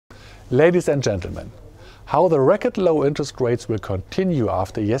Ladies and gentlemen, how the record low interest rates will continue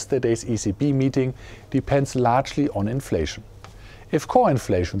after yesterday's ECB meeting depends largely on inflation. If core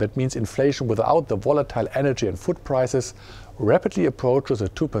inflation, that means inflation without the volatile energy and food prices, rapidly approaches the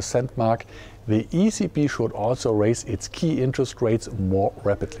 2% mark, the ECB should also raise its key interest rates more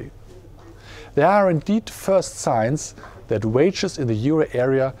rapidly. There are indeed first signs that wages in the euro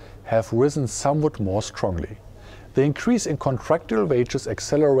area have risen somewhat more strongly. The increase in contractual wages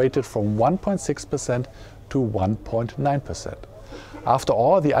accelerated from 1.6% to 1.9%. After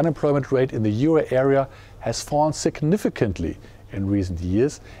all, the unemployment rate in the euro area has fallen significantly in recent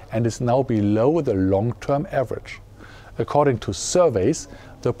years and is now below the long-term average. According to surveys,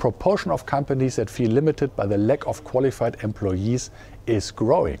 the proportion of companies that feel limited by the lack of qualified employees is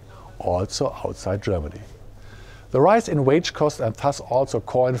growing, also outside Germany. The rise in wage costs and thus also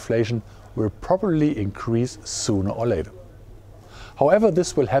core inflation will probably increase sooner or later. However,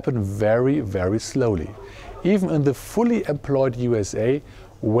 this will happen very, very slowly. Even in the fully employed USA,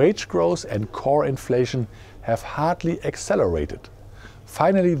 wage growth and core inflation have hardly accelerated.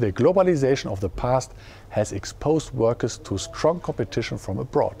 Finally, the globalization of the past has exposed workers to strong competition from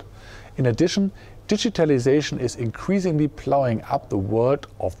abroad. In addition, digitalization is increasingly plowing up the world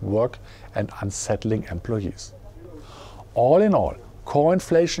of work and unsettling employees. All in all, core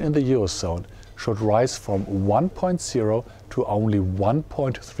inflation in the Eurozone should rise from 1.0 to only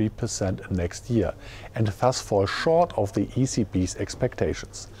 1.3% next year and thus fall short of the ECB's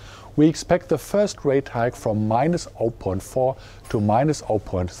expectations. We expect the first rate hike from -0.4 to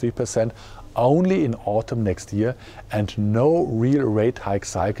 -0.3% only in autumn next year, and no real rate hike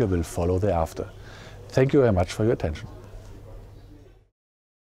cycle will follow thereafter. Thank you very much for your attention.